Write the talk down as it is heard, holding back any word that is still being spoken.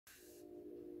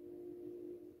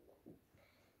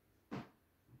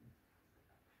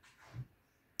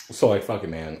So like, fucking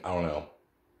man, I don't know.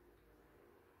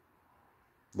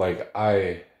 Like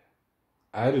I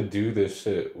had to do this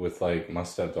shit with like my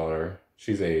stepdaughter.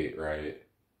 She's 8, right?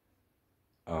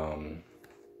 Um,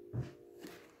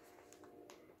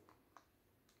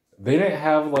 they didn't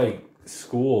have like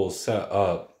schools set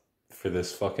up for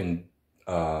this fucking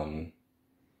um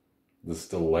this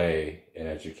delay in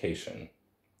education.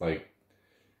 Like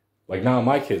like not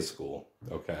my kid's school.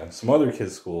 Okay. Some other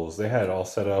kids' schools, they had it all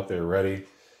set up, they were ready.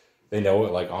 They know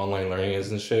what like online learning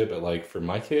is and shit, but like for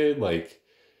my kid, like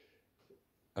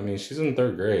I mean she's in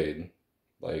third grade.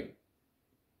 Like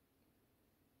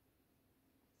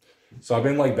so I've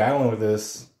been like battling with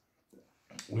this.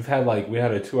 We had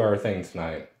a 2 hour thing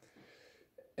tonight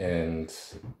and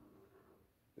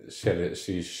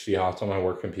she hopped on my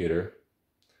work computer.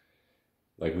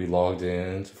 Like we logged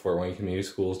in to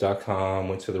FortWayneCommunitySchools.com,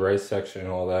 went to the right section and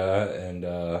all that, and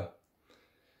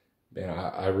man,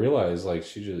 I realized like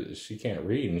she can't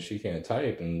read and she can't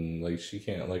type and like she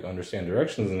can't like understand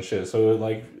directions and shit. So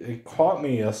it caught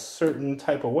me a certain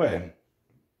type of way.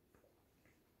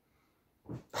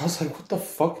 I was like, what the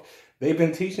fuck? They've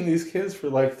been teaching these kids for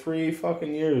like 3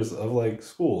 fucking years of like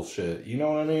school shit. You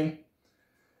know what I mean?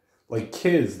 Like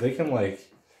kids, they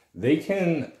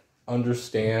can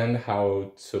understand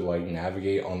how to like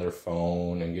navigate on their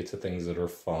phone and get to things that are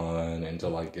fun and to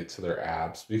like get to their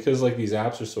apps because like these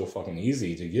apps are so fucking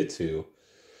easy to get to.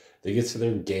 They get to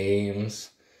their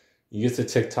games. You get to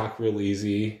TikTok real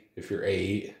easy if you're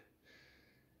 8.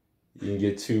 You can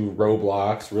get to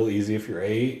Roblox real easy if you're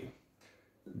 8.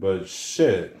 But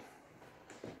shit,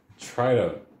 try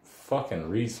to fucking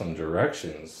read some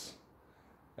directions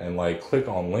and like click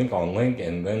on link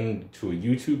and then to a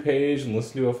YouTube page and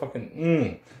listen to a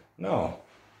fucking no.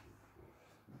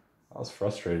 I was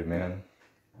frustrated, man.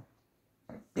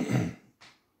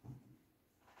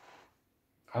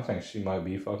 I think she might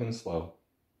be fucking slow.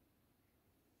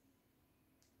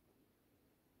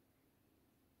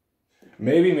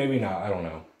 Maybe, maybe not. I don't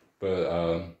know. But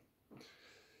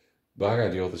I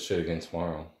gotta deal with this shit again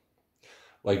tomorrow.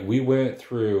 Like we went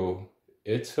through.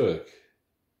 It took.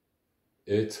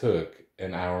 It took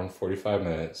an hour and 45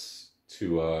 minutes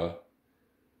to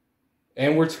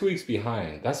and we're 2 weeks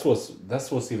behind. That's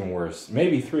what's even worse.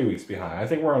 Maybe 3 weeks behind. I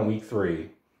think we're on week 3.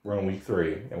 We're on week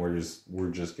 3, and we're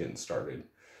just getting started.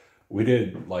 We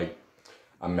did like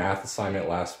a math assignment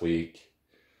last week.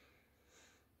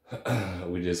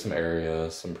 We did some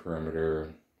area, some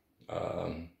perimeter,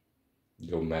 um,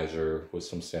 go measure with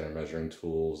some standard measuring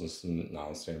tools and some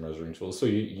non-standard measuring tools. So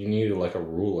you needed like a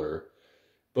ruler.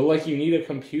 But like you need a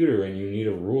computer and you need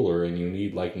a ruler and you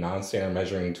need like non-standard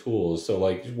measuring tools. So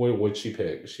like what'd she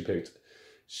pick? She picked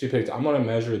I'm gonna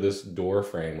measure this door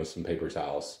frame with some paper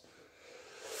towels.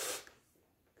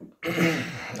 I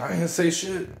didn't say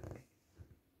shit.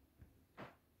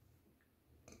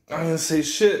 I didn't say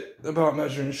shit about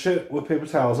measuring shit with paper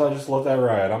towels. I just let that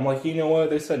ride. I'm like, you know what?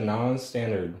 They said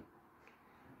non-standard.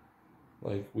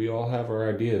 Like we all have our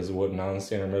ideas of what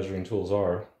non-standard measuring tools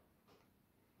are.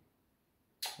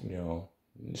 You know,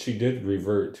 she did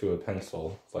revert to a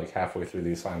pencil like halfway through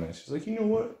the assignment. She's like, you know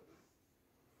what?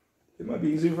 It might be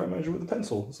easier if I measure with a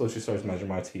pencil. So she starts measuring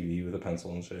my TV with a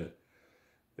pencil and shit.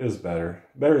 It was better.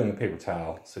 Better than the paper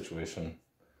towel situation.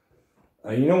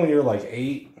 You know when you're like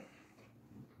 8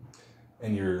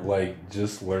 and you're like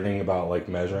just learning about like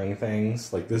measuring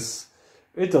things? Like this,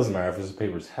 it doesn't matter if it's a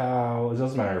paper towel. It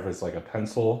doesn't matter if it's like a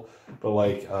pencil. But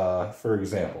like, for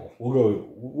example, we'll go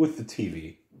with the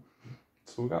TV.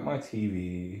 So we got my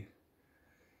TV,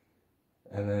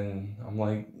 and then I'm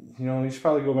like, you know, you should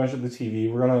probably go measure the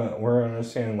TV. We're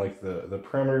understanding like the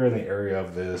perimeter and the area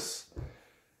of this.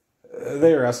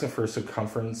 They were asking for a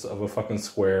circumference of a fucking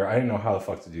square. I didn't know how the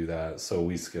fuck to do that, so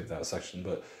we skipped that section.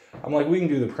 But I'm like, we can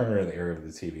do the perimeter and the area of the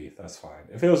TV. That's fine.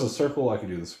 If it was a circle, I could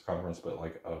do the circumference. But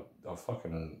like a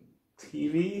fucking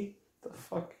TV, the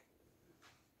fuck,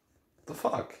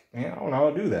 man, I don't know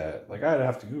how to do that. Like I'd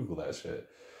have to Google that shit.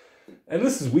 And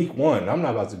this is week 1. I'm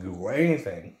not about to Google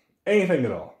anything. Anything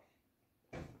at all.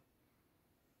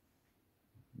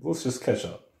 Let's just catch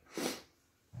up.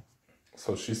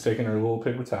 So she's taking her little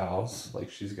paper towels. Like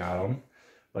she's got them.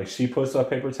 Like she puts a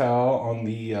paper towel on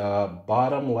the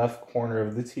bottom left corner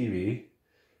of the TV.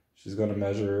 She's going to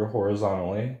measure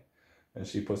horizontally. And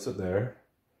she puts it there.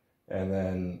 And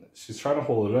then she's trying to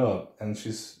hold it up. And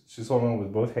she's holding it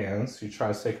with both hands. She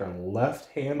tries to take her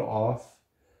left hand off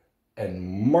and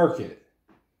mark it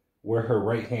where her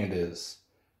right hand is,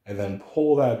 and then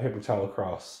pull that paper towel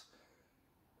across.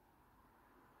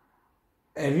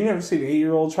 And have you never seen an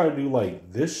 8-year-old try to do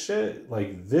like this shit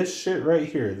right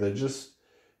here,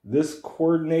 this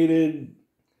coordinated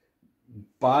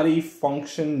body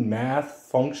function, math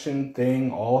function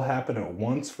thing all happen at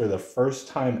once for the first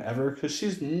time ever, because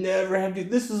she's never had to.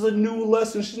 This is a new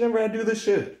lesson. She's never had to do this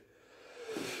shit.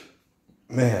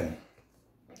 Man,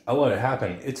 I let it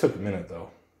happen. It took a minute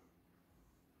though.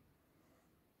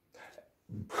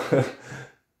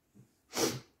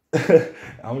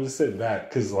 I'm just sitting back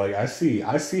because like I see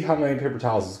how many paper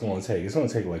towels it's going to take. It's going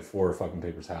to take like 4 fucking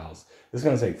paper towels. It's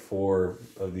going to take 4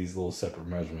 of these little separate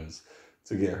measurements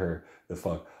to get her the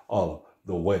fuck all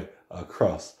the way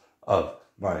across of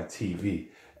my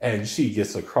TV. And she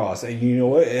gets across, and you know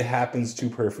what? It happens to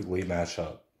perfectly match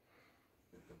up.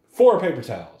 4 paper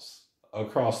towels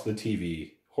across the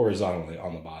TV horizontally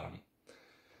on the bottom.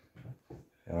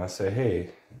 And I say,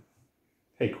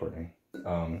 hey, Courtney.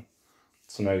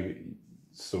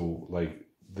 So like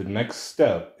the next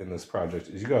step in this project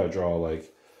is you gotta draw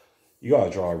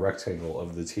a rectangle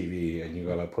of the TV, and you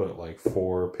gotta put like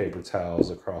 4 paper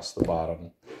towels across the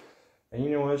bottom. And you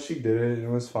know what? She did it, and it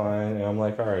was fine. And I'm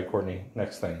like, all right, Courtney,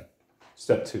 next thing.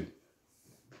 Step 2.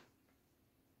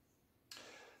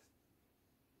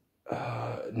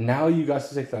 Now you got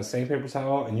to take that same paper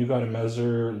towel and you got to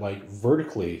measure like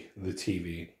vertically the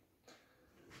TV.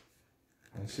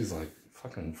 And she's like,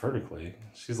 fucking vertically?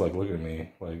 She's like, look at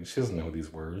me. Like, she doesn't know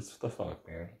these words. What the fuck,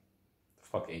 man? The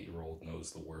fuck 8-year-old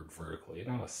knows the word vertically.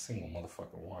 Not a single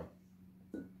motherfucking one.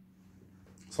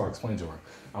 So I explained to her.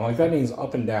 I'm like, that means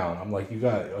up and down. I'm like, you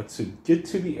got to get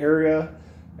to the area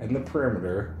and the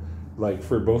perimeter. Like,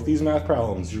 for both these math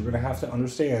problems, you're going to have to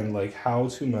understand, like, how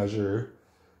to measure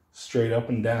straight up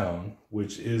and down,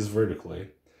 which is vertically.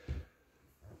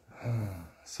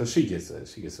 So she gets it.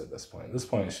 She gets it at this point. At this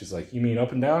point, she's like, you mean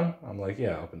up and down? I'm like,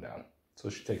 yeah, up and down. So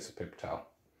she takes a paper towel.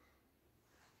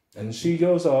 And she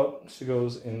goes up. She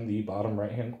goes in the bottom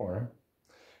right-hand corner.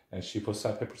 And she puts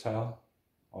that paper towel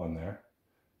on there.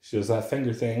 She does that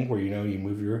finger thing where, you know, you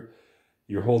move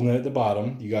you're holding it at the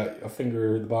bottom. You got a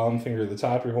finger, the bottom finger at the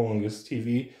top. You're holding this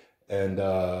TV. And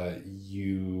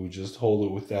you just hold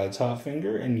it with that top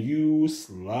finger. And you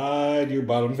slide your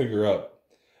bottom finger up.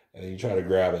 And then you try to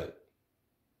grab it.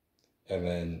 And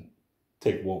then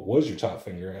take what was your top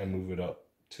finger and move it up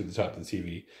to the top of the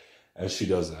TV. And she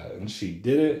does that. And she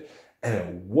did it. And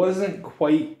it wasn't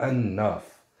quite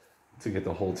enough to get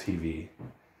the whole TV.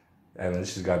 And then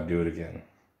she's got to do it again.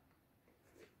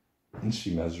 And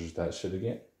she measures that shit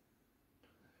again.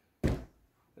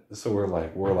 So we're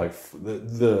like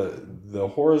the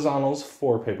horizontals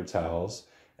 4 paper towels.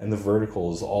 And the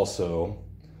verticals also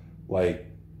like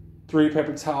 3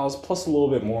 paper towels plus a little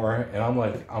bit more. And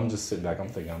I'm just sitting back. I'm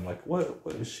thinking,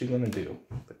 what is she going to do?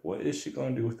 Like, what is she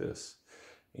going to do with this?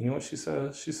 And you know what she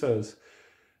says? She says,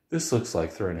 this looks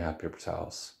like 3.5 paper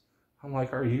towels. I'm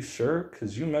like, are you sure?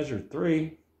 Because you measured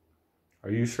 3.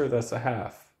 Are you sure that's a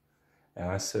half? And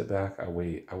I sit back. I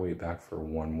wait back for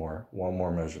one more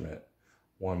measurement.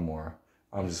 One more.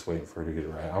 I'm just waiting for her to get it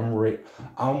right.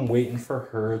 I'm waiting for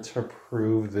her to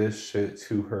prove this shit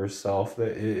to herself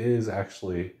that it is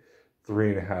actually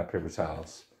 3.5 paper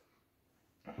towels.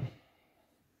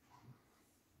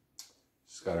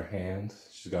 She's got her hand.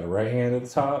 She's got her right hand at the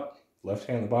top, left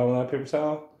hand at the bottom of that paper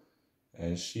towel,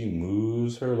 and she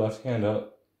moves her left hand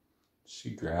up.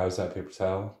 She grabs that paper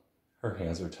towel. Her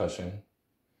hands are touching.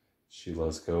 She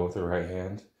lets go with her right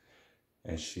hand,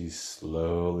 and she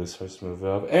slowly starts to move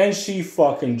up, and she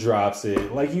fucking drops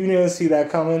it. Like, you didn't see that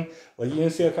coming. Like, you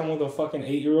didn't see that coming with a fucking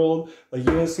 8-year-old. Like,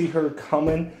 you didn't see her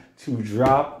coming to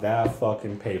drop that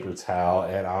fucking paper towel.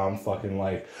 And I'm fucking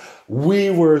like, we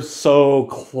were so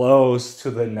close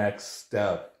to the next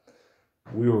step.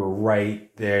 We were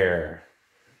right there.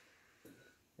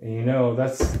 And you know,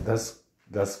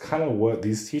 that's kind of what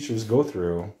these teachers go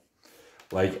through,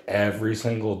 like, every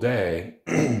single day.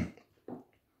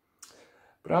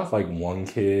 But not with like 1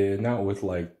 kid, not with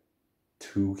like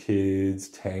 2 kids,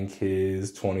 10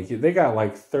 kids, 20 kids. They got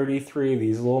like 33 of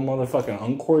these little motherfucking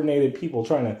uncoordinated people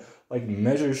trying to like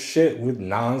measure shit with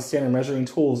non-standard measuring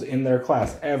tools in their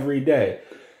class every day.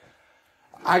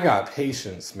 I got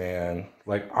patience, man.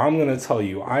 Like, I'm going to tell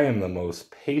you, I am the most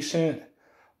patient,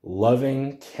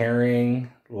 loving,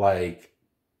 caring, like,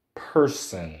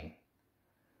 person.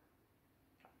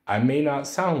 I may not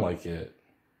sound like it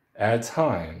at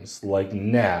times, like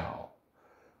now,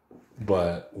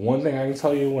 but one thing I can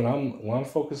tell you, when I'm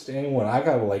focused in, when I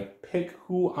gotta like pick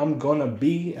who I'm gonna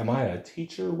be. Am I a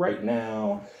teacher right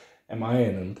now? Am I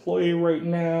an employee right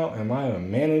now? Am I a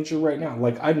manager right now?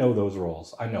 Like, I know those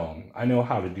roles. I know them. I know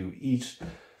how to do each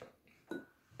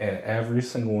and every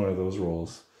single one of those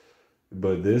roles.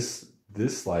 But this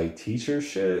like teacher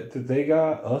shit that they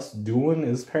got us doing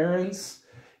as parents,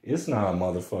 it's not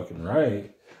motherfucking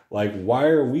right. Like, why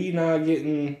are we not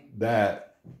getting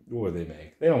that? What do they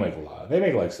make? They don't make a lot. They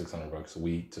make like $600 a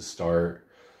week to start.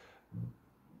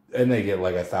 And they get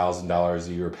like $1,000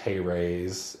 a year pay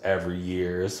raise every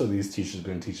year. So these teachers have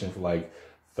been teaching for like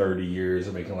 30 years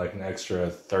and making like an extra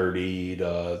 30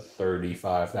 to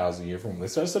 35,000 a year from when they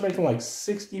start. So making like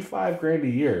 65 grand a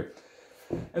year.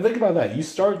 And think about that. You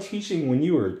start teaching when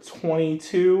you were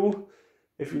 22.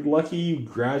 If you're lucky, you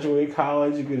graduate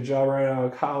college, you get a job right out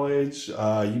of college.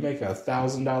 You make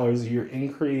 $1,000 a year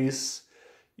increase.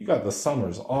 You got the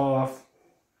summers off.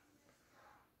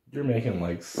 You're making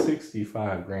like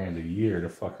 65 grand a year to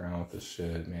fuck around with this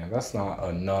shit, man. That's not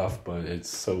enough, but it's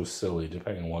so silly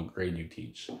depending on what grade you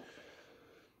teach.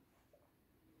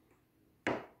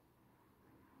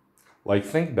 Like,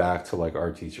 think back to like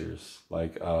our teachers.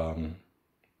 Like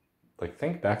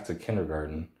think back to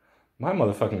kindergarten. My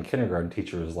motherfucking kindergarten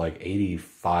teacher is like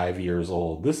 85 years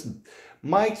old.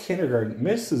 My kindergarten,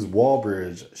 Mrs.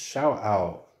 Walbridge, shout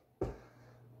out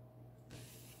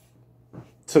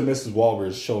to Mrs.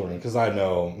 Walbridge's children, because I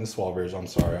know, Miss Walbridge, I'm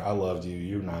sorry, I loved you.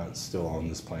 You're not still on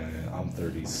this planet. I'm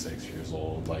 36 years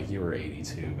old. Like, you were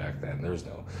 82 back then. There's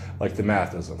no, like, the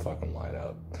math doesn't fucking line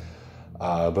up.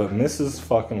 But Mrs.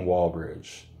 fucking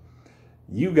Walbridge,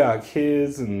 you got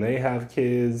kids and they have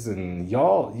kids, and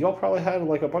y'all probably had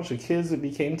like a bunch of kids that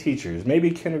became teachers,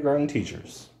 maybe kindergarten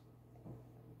teachers.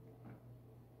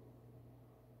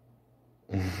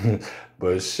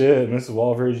 But shit, Mrs.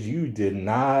 Walbridge, you did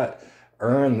not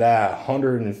earn that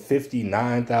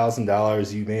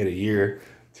 $159,000 you made a year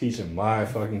teaching my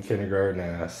fucking kindergarten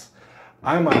ass.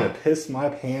 I might have pissed my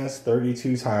pants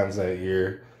 32 times that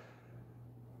year.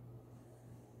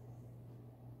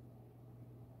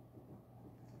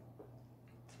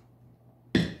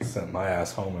 Sent my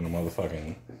ass home in a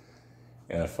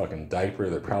fucking diaper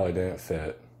that probably didn't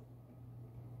fit.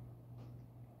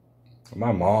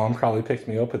 My mom probably picked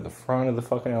me up at the front of the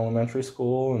fucking elementary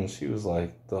school, and she was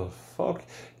like, the fuck?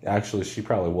 Actually, she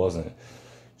probably wasn't.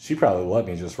 She probably let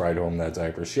me just ride home in that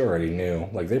diaper. She already knew.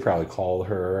 Like, they probably called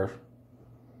her.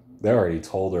 They already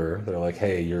told her. They're like,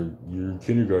 hey, your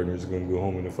kindergartner's going to go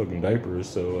home in a fucking diaper,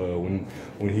 so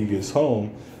when he gets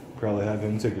home, probably have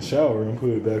him take a shower and put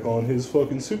it back on his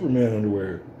fucking Superman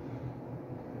underwear.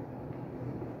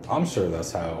 I'm sure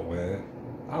that's how it went.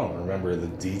 I don't remember the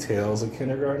details of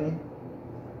kindergarten.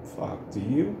 Fuck, do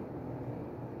you?